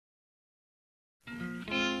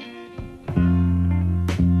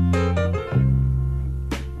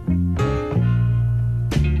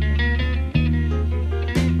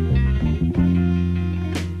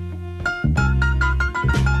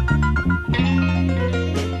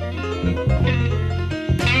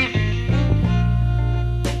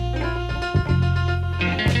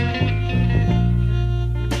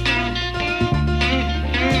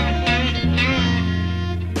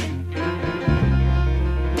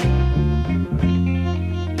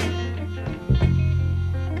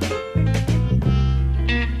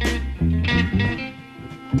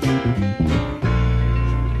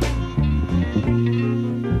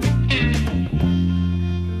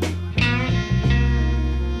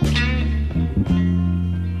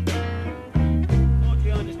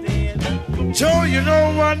Joe, you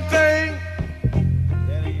know one thing?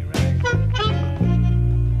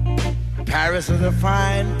 Paris is a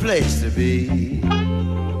fine place to be.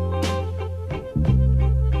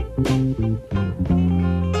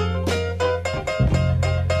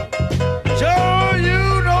 Joe,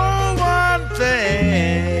 you know one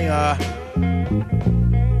thing,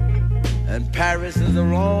 and Paris is a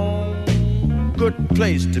long, good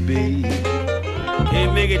place to be.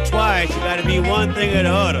 Can't make it twice, you gotta be one thing or the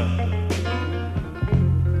other.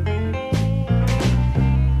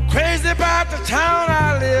 Crazy about the town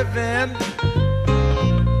I live in,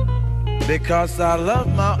 because I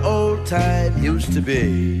love my old time used to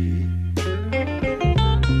be.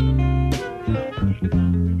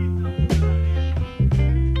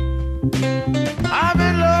 I'm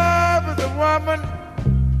in love with a woman,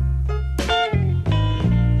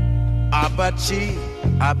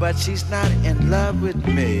 but she's not in love with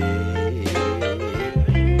me.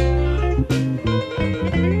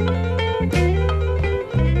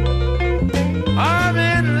 I'm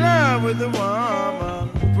in love with a woman,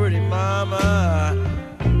 pretty mama,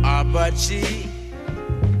 but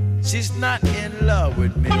she's not in love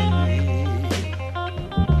with me.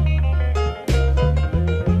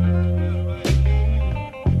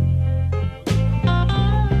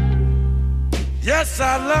 Yes,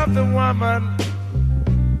 I love the woman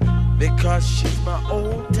because she's my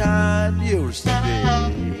old time used to be.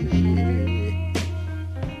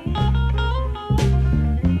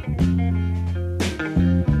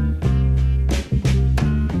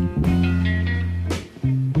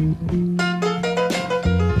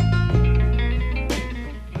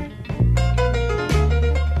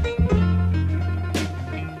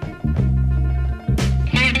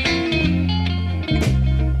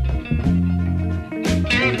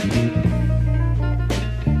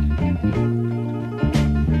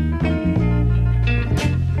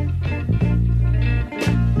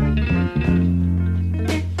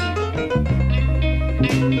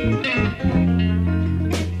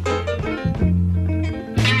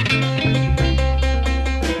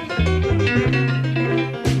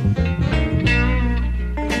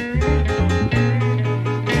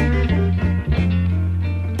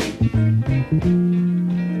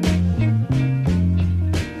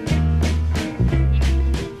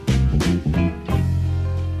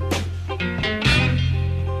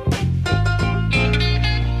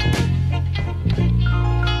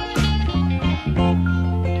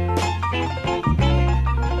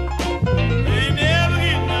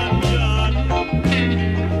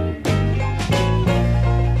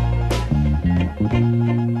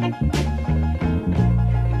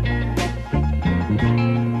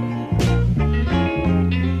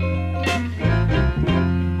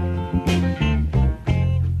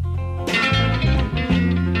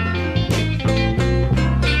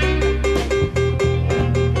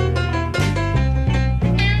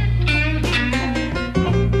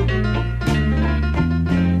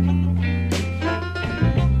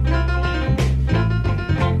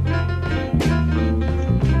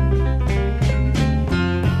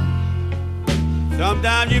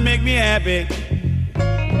 Sometimes you make me happy.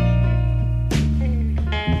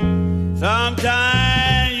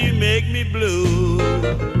 Sometimes you make me blue.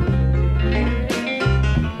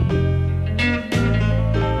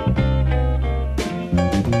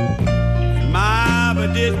 My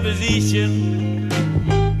disposition,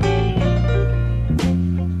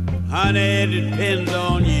 honey, it depends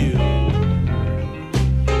on you.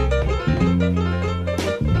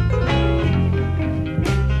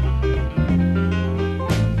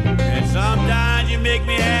 Sometimes you make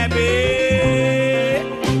me happy,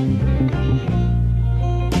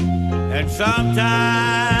 and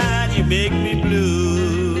sometimes you make me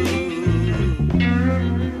blue.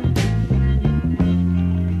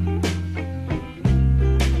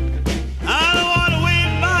 I don't want to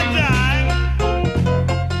waste my time,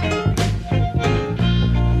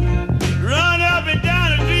 run up and down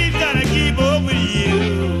the street trying to keep up with you.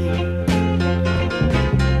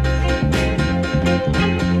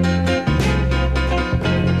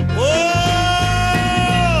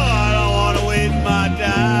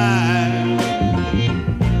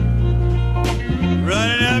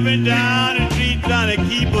 Down the street trying to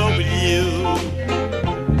keep up with you.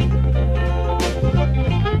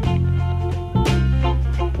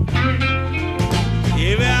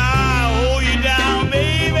 If I hold you down,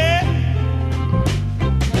 baby,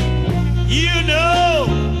 you know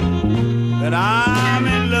that I'm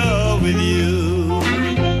in love with you.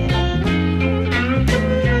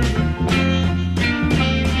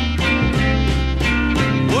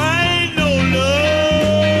 Well, ain't no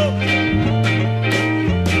love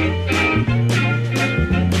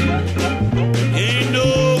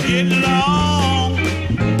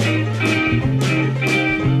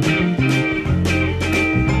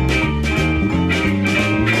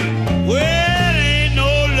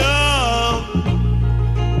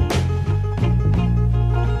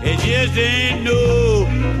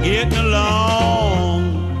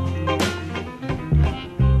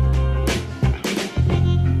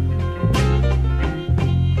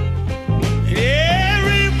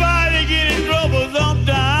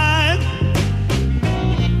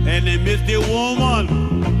the woman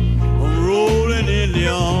rolling in the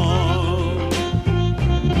arm.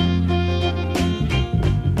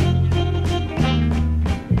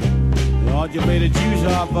 Lord, you made the juice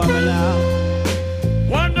hard for me now.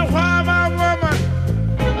 Wonder why my woman,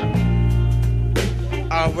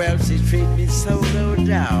 oh well, she treat me so low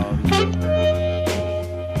down.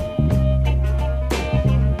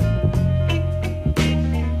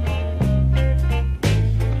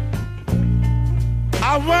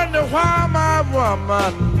 I wonder why my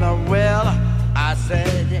woman, well, I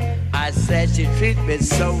said she treat me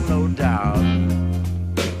so low down.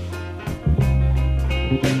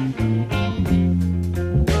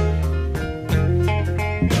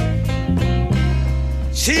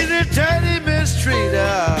 She's a dirty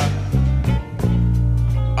mistreater.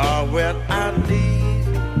 Oh, well, I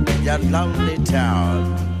leave your lonely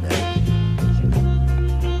town.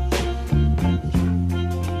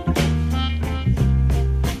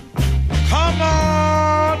 Come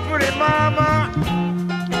on, pretty mama.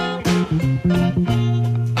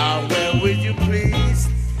 Oh, well, will you please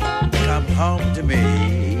come home to me?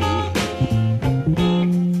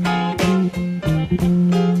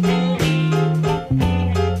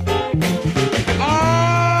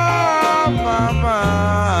 Oh, mama,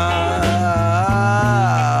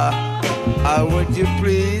 oh, would you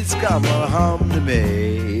please come home to me?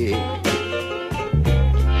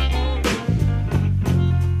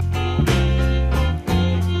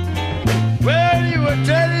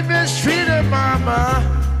 Dirty mistreated mama,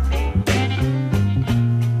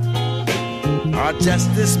 are just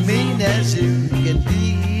as mean as you can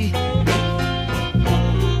be.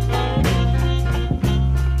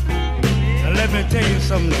 Now let me tell you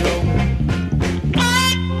something, Joe.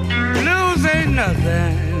 Blues ain't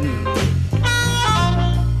nothing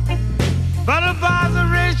but a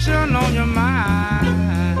botheration on your mind.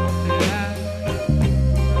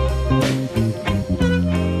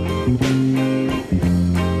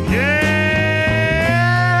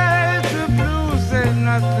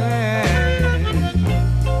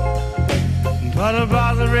 But a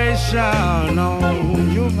botheration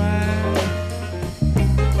on your mind.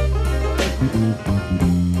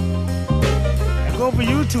 I go for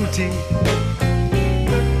you too, T.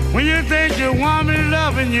 When you think your woman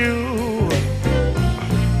loving you,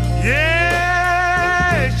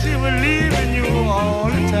 yeah, she was leaving you all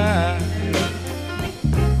the time.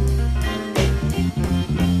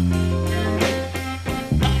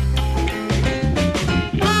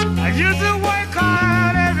 I used to work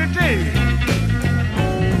hard every day,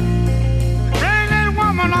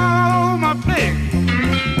 on my plate.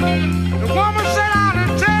 The woman sat down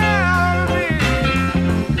and tell me,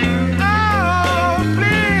 oh,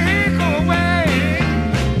 please go away.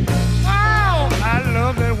 Oh, I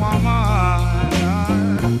love that woman.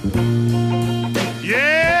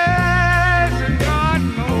 Yes, and God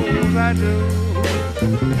knows I do.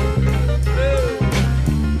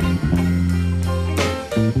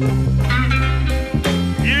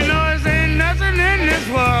 You know, there ain't nothing in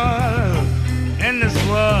this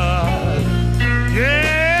world,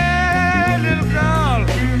 yeah, little girl,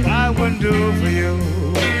 I wouldn't do for you.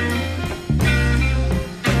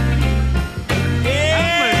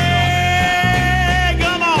 Yeah,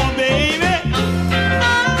 come on, baby.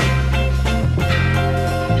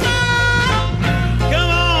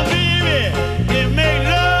 Come on, baby, and make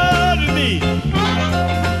love to me.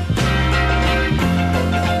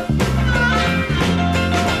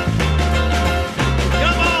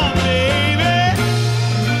 Come on, baby.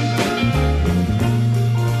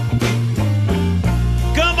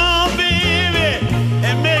 Come on, baby,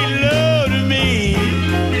 and make love to me.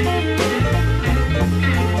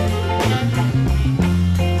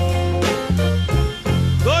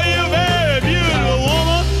 Oh, you're very beautiful,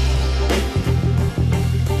 woman.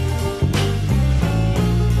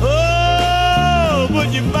 Oh, put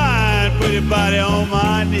your fine, pretty body on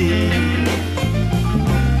my knee.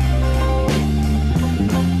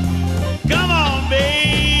 Come on, baby.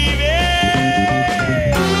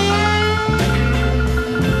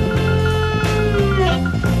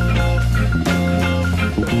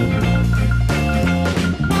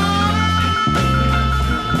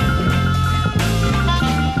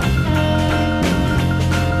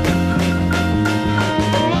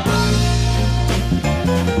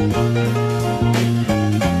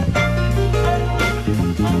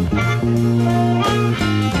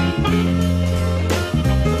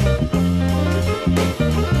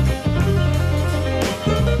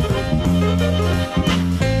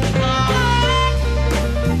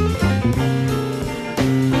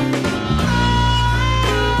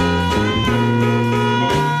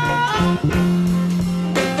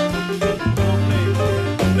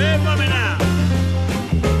 Play for me now.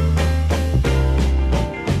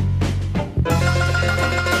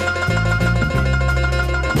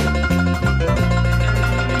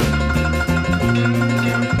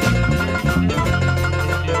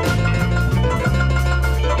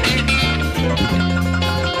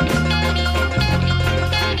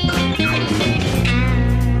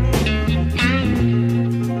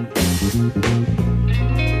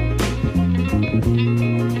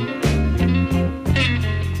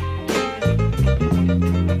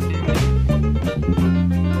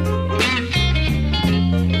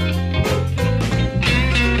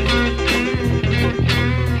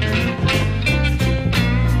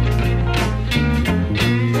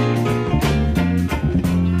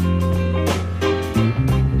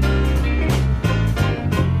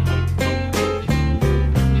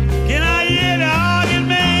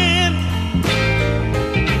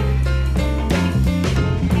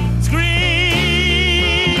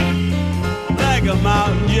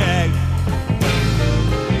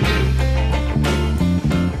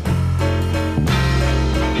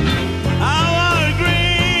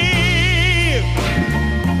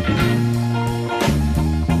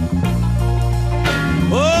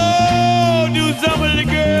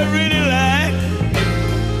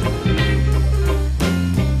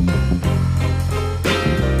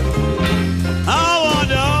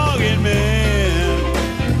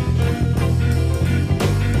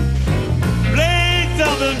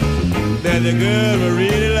 the girl I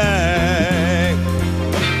really like.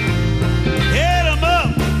 Head 'em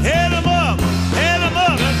up, head 'em up, head 'em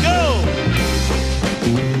up, let's go.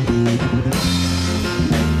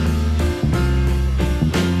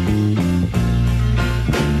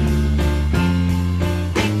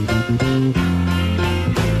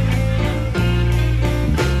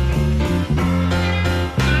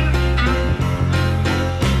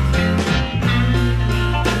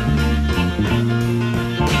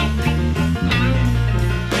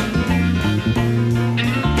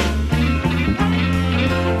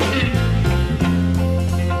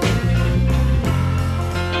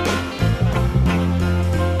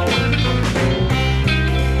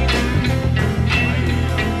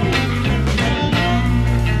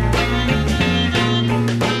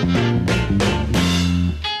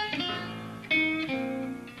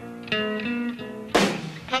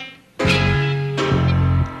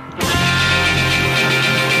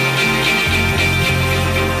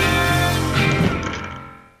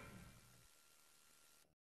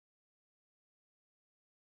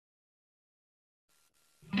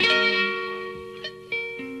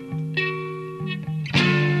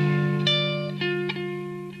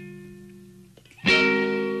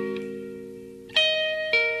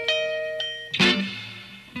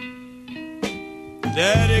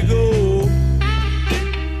 Let it go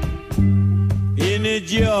in the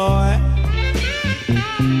joy.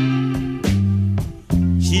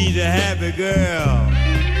 She's a happy girl,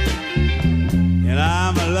 and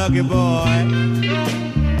I'm a lucky boy.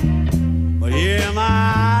 But here am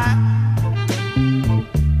I,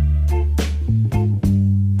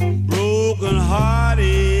 broken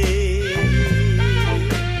hearted.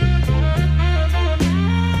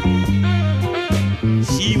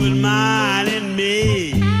 She was mine and me.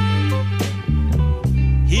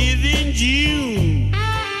 He's in June,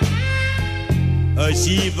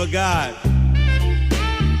 she forgot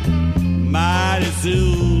mighty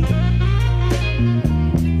soon.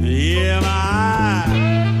 Here am I,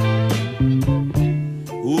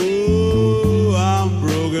 ooh, I'm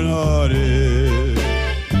broken hearted.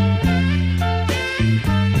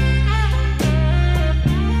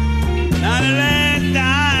 Now the last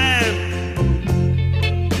time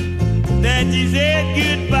that you said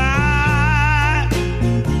goodbye,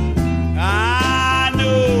 I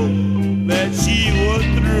know that she was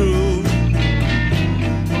through.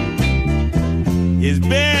 It's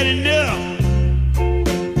bad enough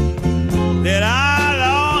that I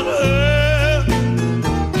lost her,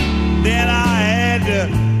 then I had to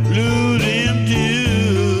lose him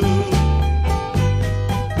too.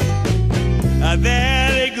 Now there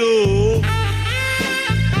they go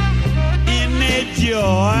in their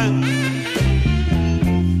joy.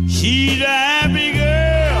 She's a happy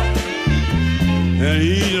girl, and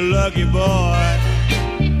he's a lucky boy.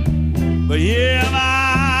 But here am I,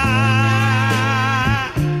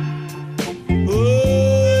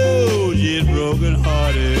 oh, just broken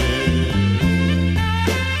hearted,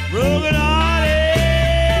 broken hearted.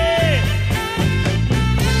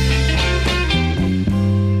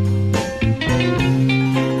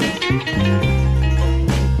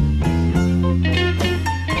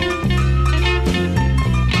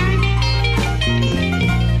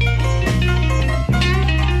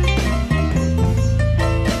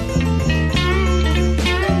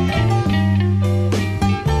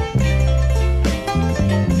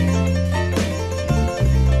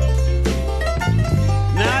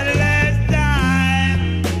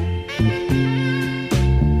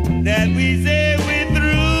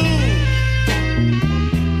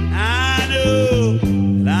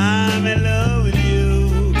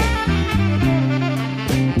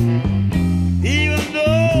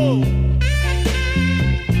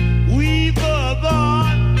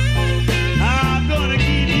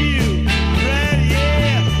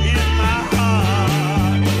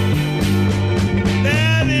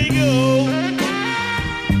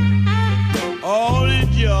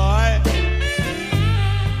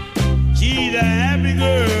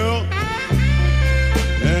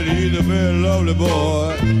 Lovely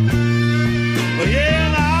boy, but yeah,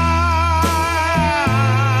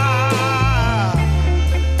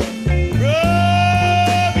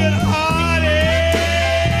 broken hearted,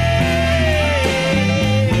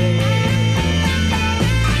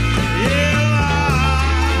 yeah,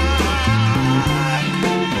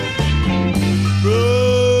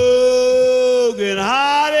 broken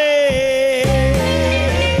hearted.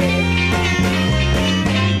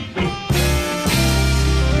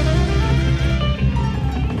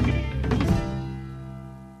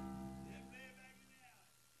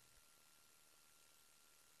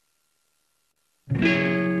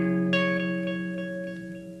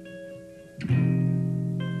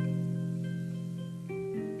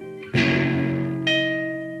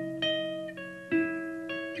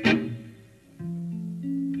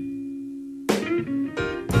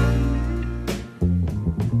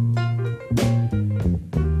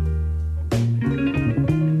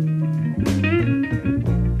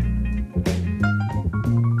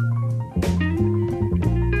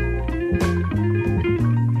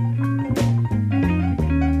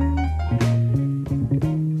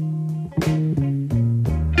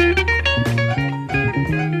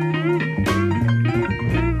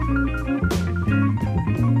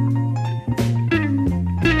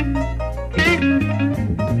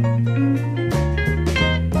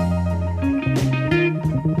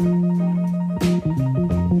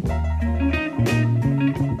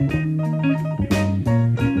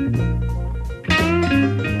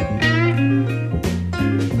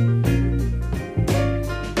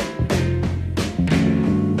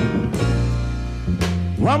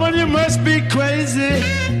 crazy.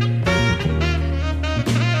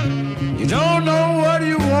 You don't know what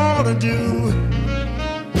you want to do.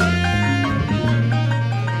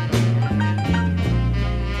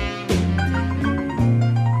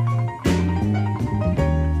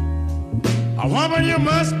 A woman, you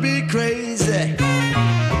must be crazy.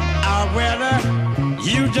 Whether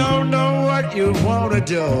you don't know what you want to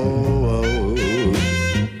do.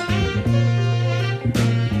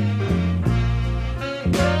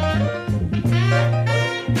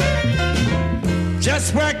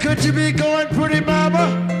 Just where could you be going, pretty mama?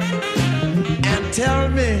 And tell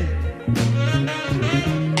me,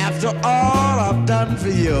 after all I've done for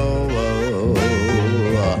you.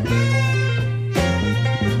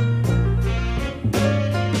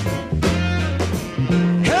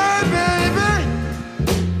 Hey, baby.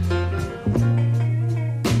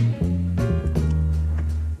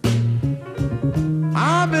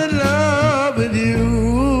 I'm in love with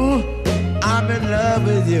you. I'm in love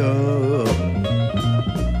with you.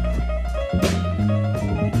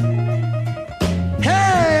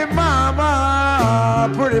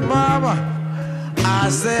 Pretty mama, I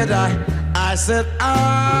said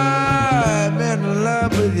I'm in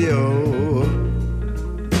love with you.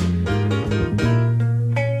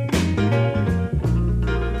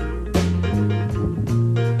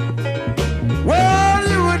 Well,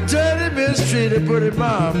 you were turning mistreated, pretty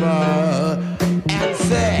mama, and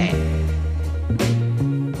say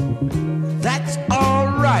that's all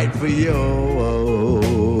right for you.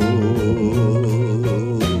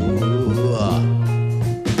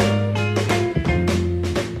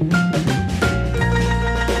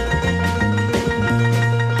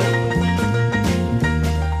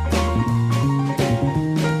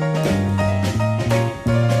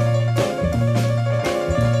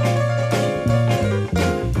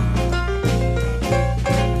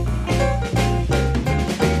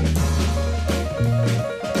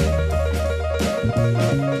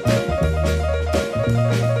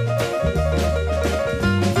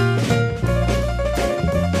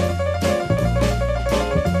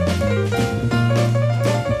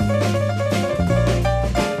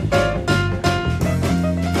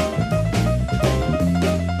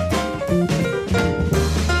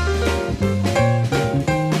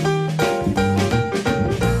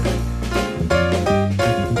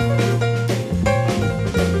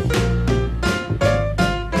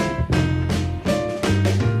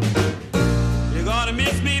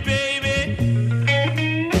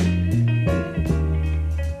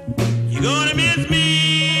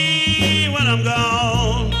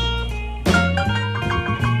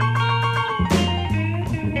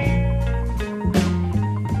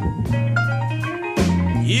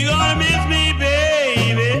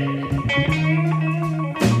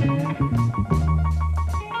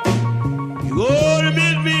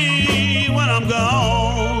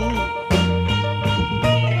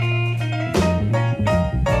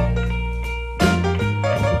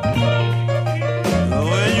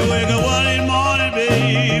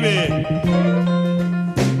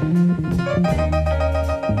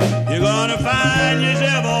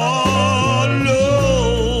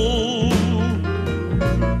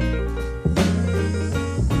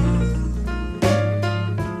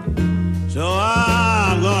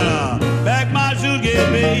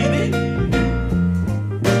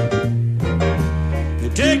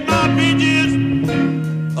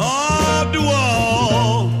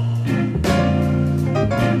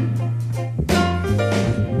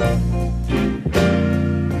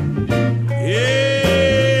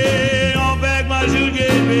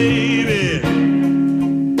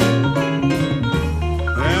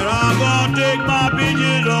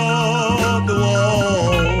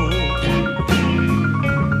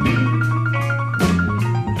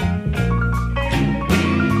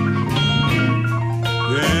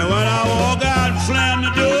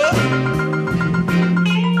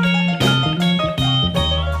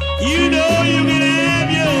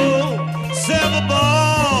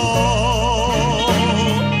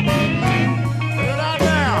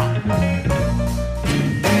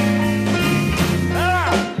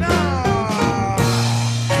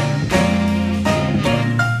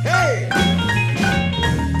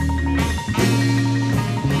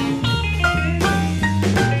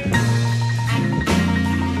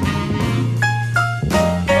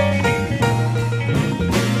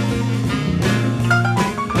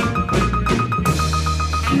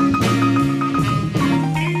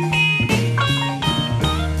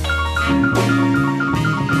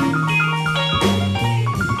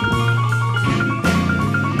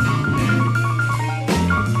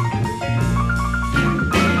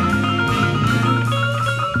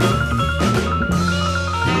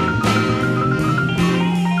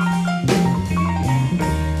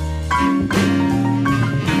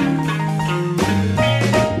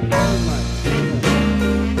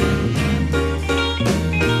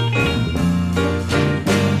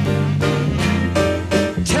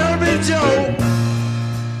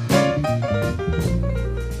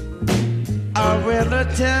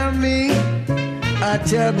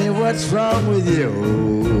 Tell me what's wrong with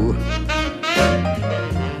you.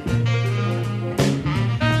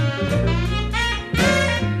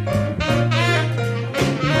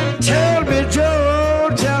 Tell me,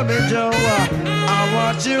 Joe,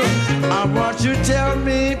 I want you, tell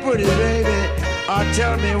me, pretty baby,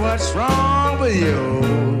 tell me what's wrong with you.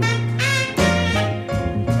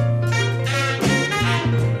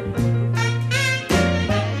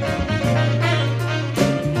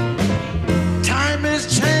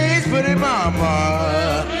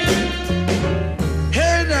 Mama,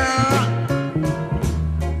 hey now,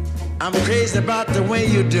 I'm crazy about the way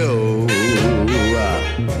you do.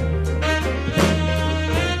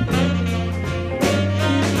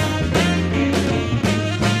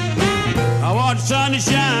 I want the sun to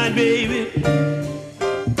shine, baby.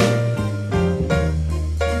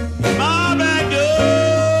 My back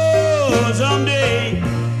door someday.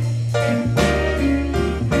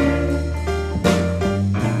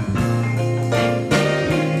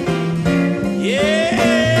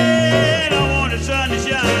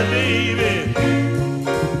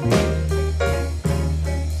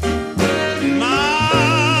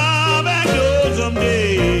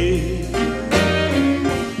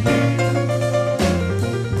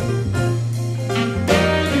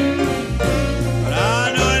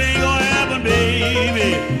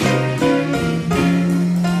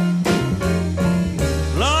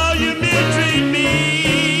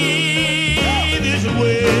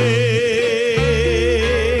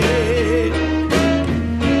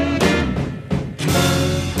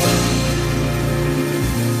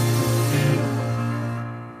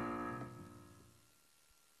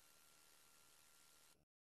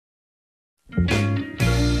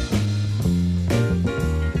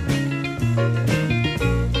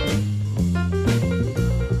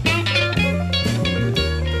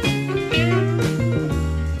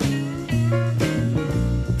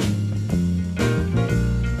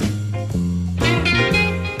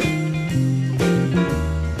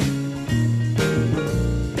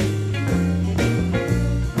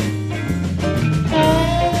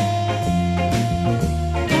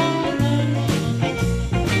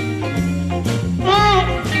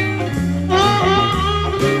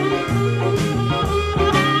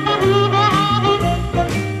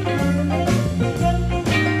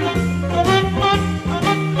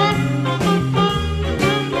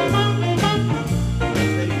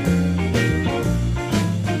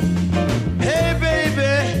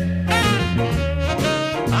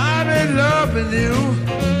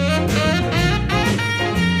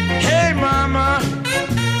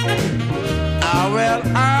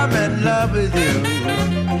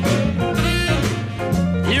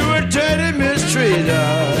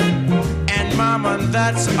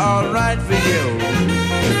 That's all right for you.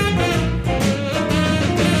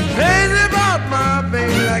 Crazy about my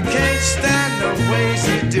baby, I can't stand the way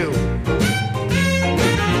she do.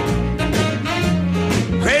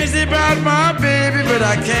 Crazy about my baby, but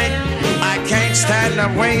I can't stand the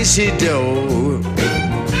way she do.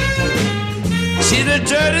 She's a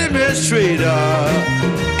dirty mistreater,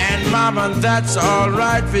 and mama, that's all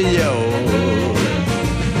right for you.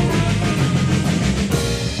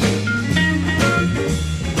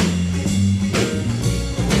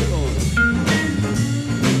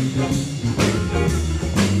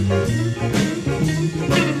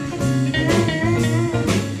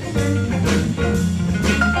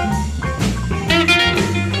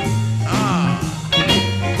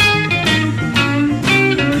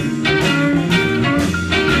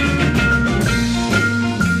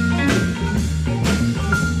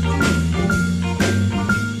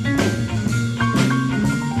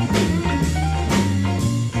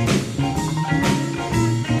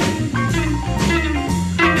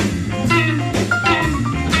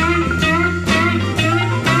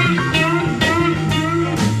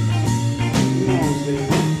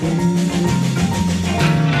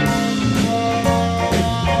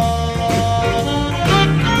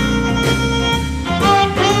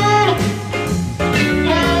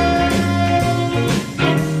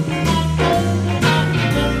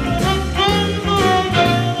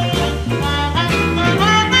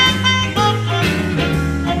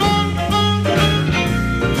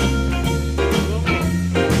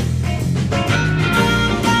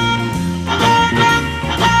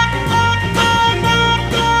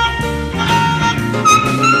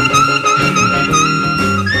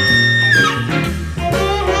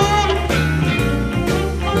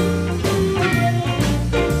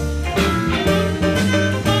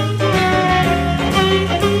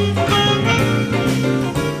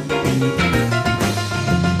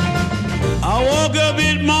 I woke up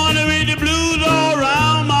this morning with the blues all right.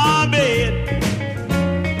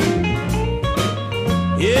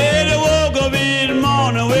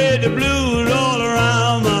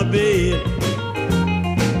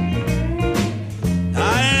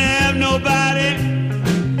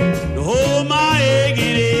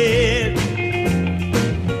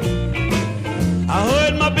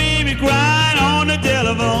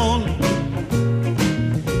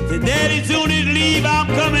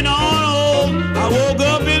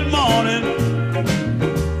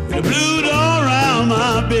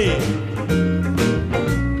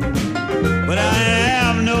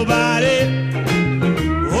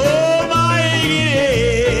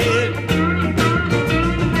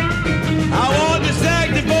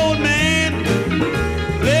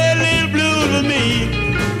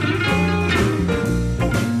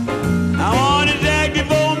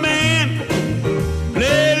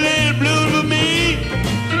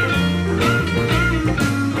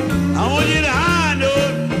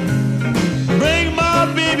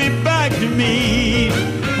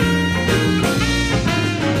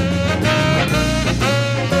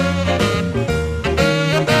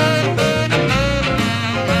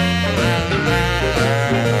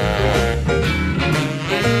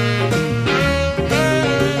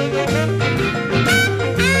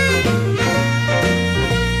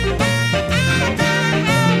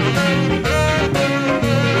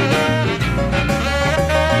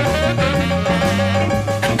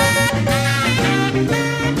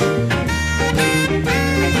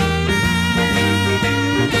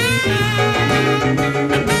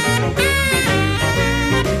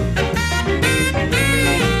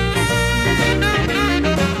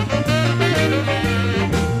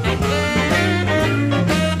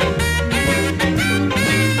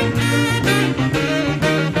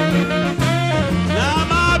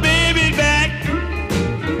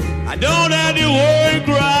 I don't have to worry,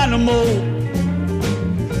 cry no more.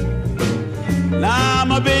 Now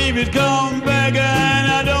my baby's come back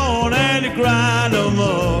and I don't have to cry no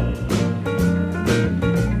more.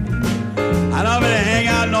 I don't have to hang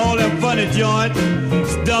out in all them funny joints,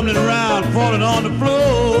 stumbling around, falling on the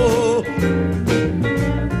floor.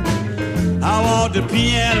 I want the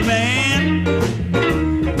piano man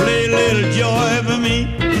play a little joy for me.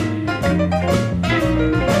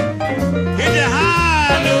 Hit the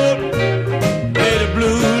high note, play the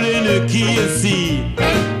blues in the key of C.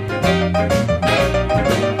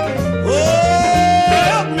 Oh,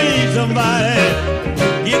 help me somebody,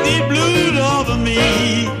 get these blues off of me.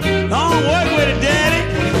 Don't work with it, Daddy.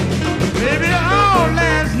 Baby, all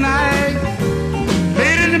last night,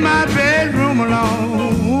 laid in my bedroom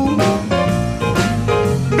alone.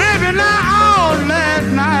 Baby, now all last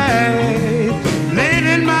night, laid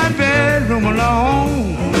in my bedroom alone.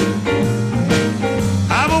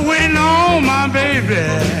 I was waiting on my baby,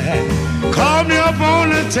 called me up on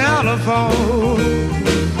the telephone.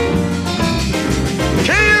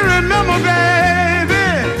 Can you remember, baby,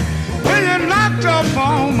 when you knocked up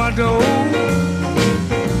on my door?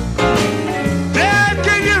 Dad,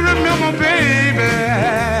 can you remember, baby,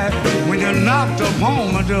 when you knocked up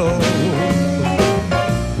on my door?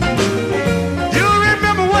 You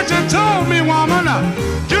remember what you told me, woman?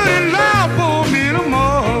 You didn't love for me no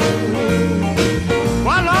more.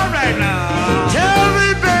 Well, all right now. Tell me,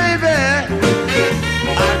 baby,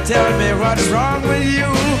 tell me what's wrong with you.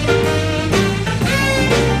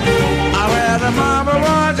 I wear the mama,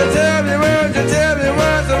 won't you tell me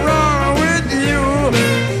what's wrong with you?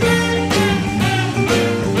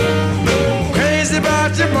 Crazy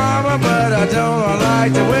about your mama, but I don't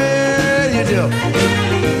like the way you do.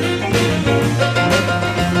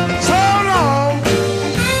 So long,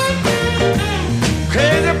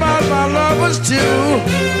 crazy about my lovers too.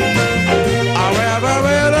 I wear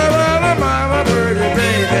the mama, pretty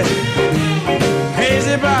baby,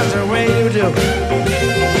 crazy about the way you do.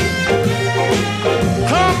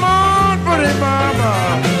 Come on, pretty mama,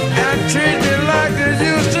 and treat me like they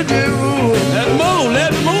used to do. Let's move,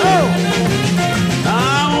 let's move. Oh.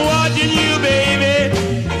 I'm watching you, baby,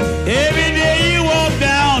 every day you walk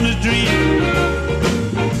down the street.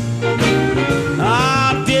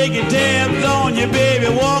 I'm taking tabs on you, baby,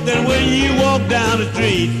 walking when you walk down the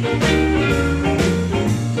street.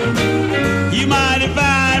 You mighty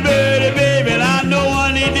fine birdie, baby, and I know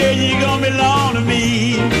one day you're gonna belong to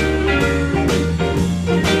me.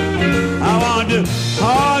 I want to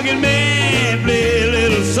hug and man play a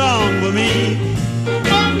little song for me.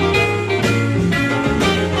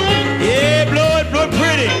 Yeah, blow it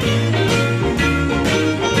pretty,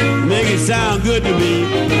 make it sound good to me.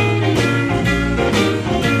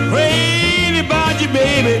 Crazy about you,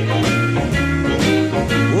 baby.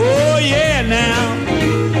 Oh yeah, now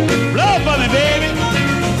blow for me, baby.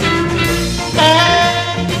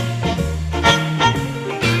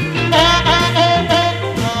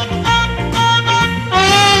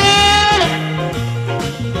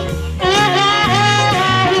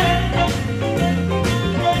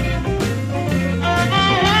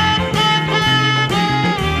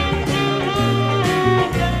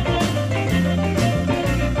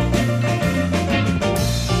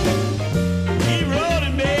 Keep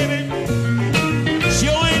rolling, baby.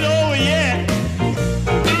 Sure ain't over yet.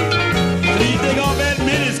 Please take off that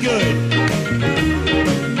miniskirt.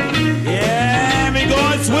 Yeah, we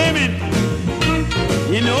going swimming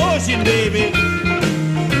in the ocean, baby.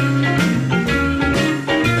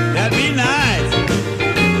 That'd be nice.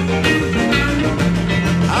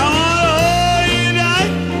 I wanna hold you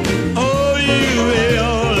tonight, hold you baby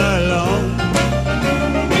all night long.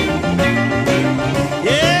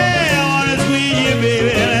 Yeah, I wanna squeeze you,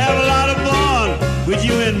 baby, and have a lot of fun with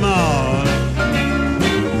you and Ma.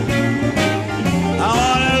 I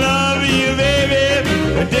wanna love you, baby,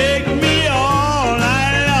 take me all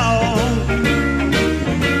night long.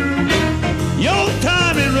 Your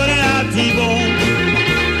time is running out, T-Bone.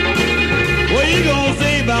 What you gonna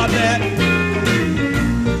say about that?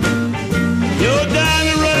 Your time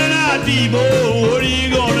is running out, T-Bone. What are you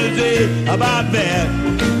gonna say about that?